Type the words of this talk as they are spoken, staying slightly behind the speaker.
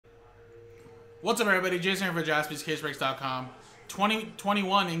What's up, everybody? Jason here for JaspysCaseBreaks.com.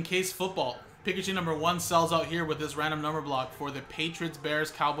 2021 Encased football. Pikachu number 1 sells out here with this random number block for the Patriots, Bears,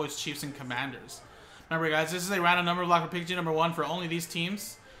 Cowboys, Chiefs, and Commanders. Remember, guys, this is a random number block for Pikachu number 1 for only these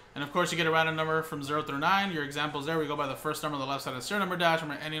teams. And, of course, you get a random number from 0 through 9. Your examples there, we go by the first number on the left side of the serial number dash.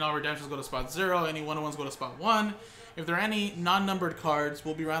 Remember, any and all redemptions go to spot 0. Any 1-on-1s go to spot 1. If there are any non-numbered cards,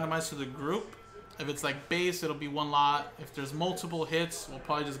 we'll be randomized to the group. If it's like base, it'll be one lot. If there's multiple hits, we'll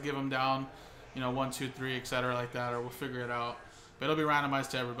probably just give them down, 1, 2, 3, etc. like that, or we'll figure it out. But it'll be randomized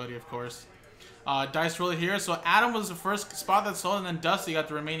to everybody, of course. Dice roller here. So Adam was the first spot that sold, and then Dusty got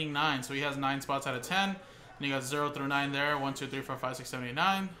the remaining 9. So he has 9 spots out of 10. And you got 0 through 9 there. 1, 2, 3, 4, 5, 6, 7, 8,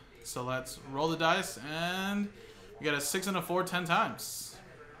 9. So let's roll the dice, and we got a 6 and a 4 10 times.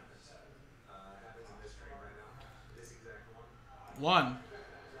 1,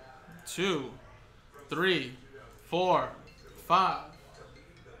 2, 3, 4, 5.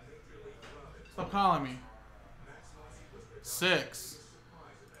 Stop calling me. 6,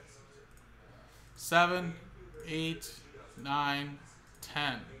 7, 8, 9,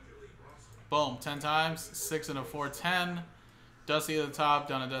 10. Boom, 10 times. 6 and a 4, 10. Dusty at the top,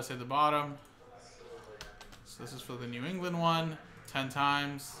 down to Dusty at the bottom. So this is for the New England one. 10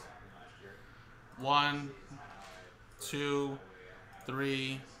 times. 1, 2,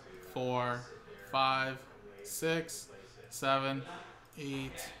 3, 4, 5, 6, 7,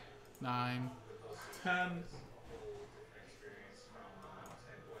 8, 9, 10.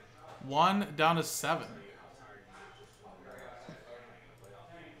 1 down to 7.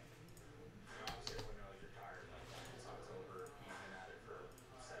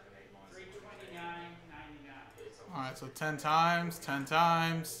 Alright, so 10 times, 10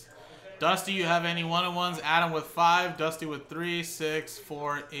 times. Dusty, you have any 1-on-1s? Adam with 5, Dusty with 3, 6,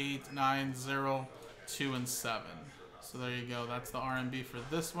 4, 8, 9, 0, 2, and 7. So there you go. That's the RMB for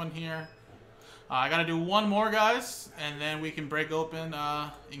this one here. I got to do one more, guys, and then we can break open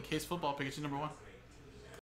Encased football Pikachu number 1.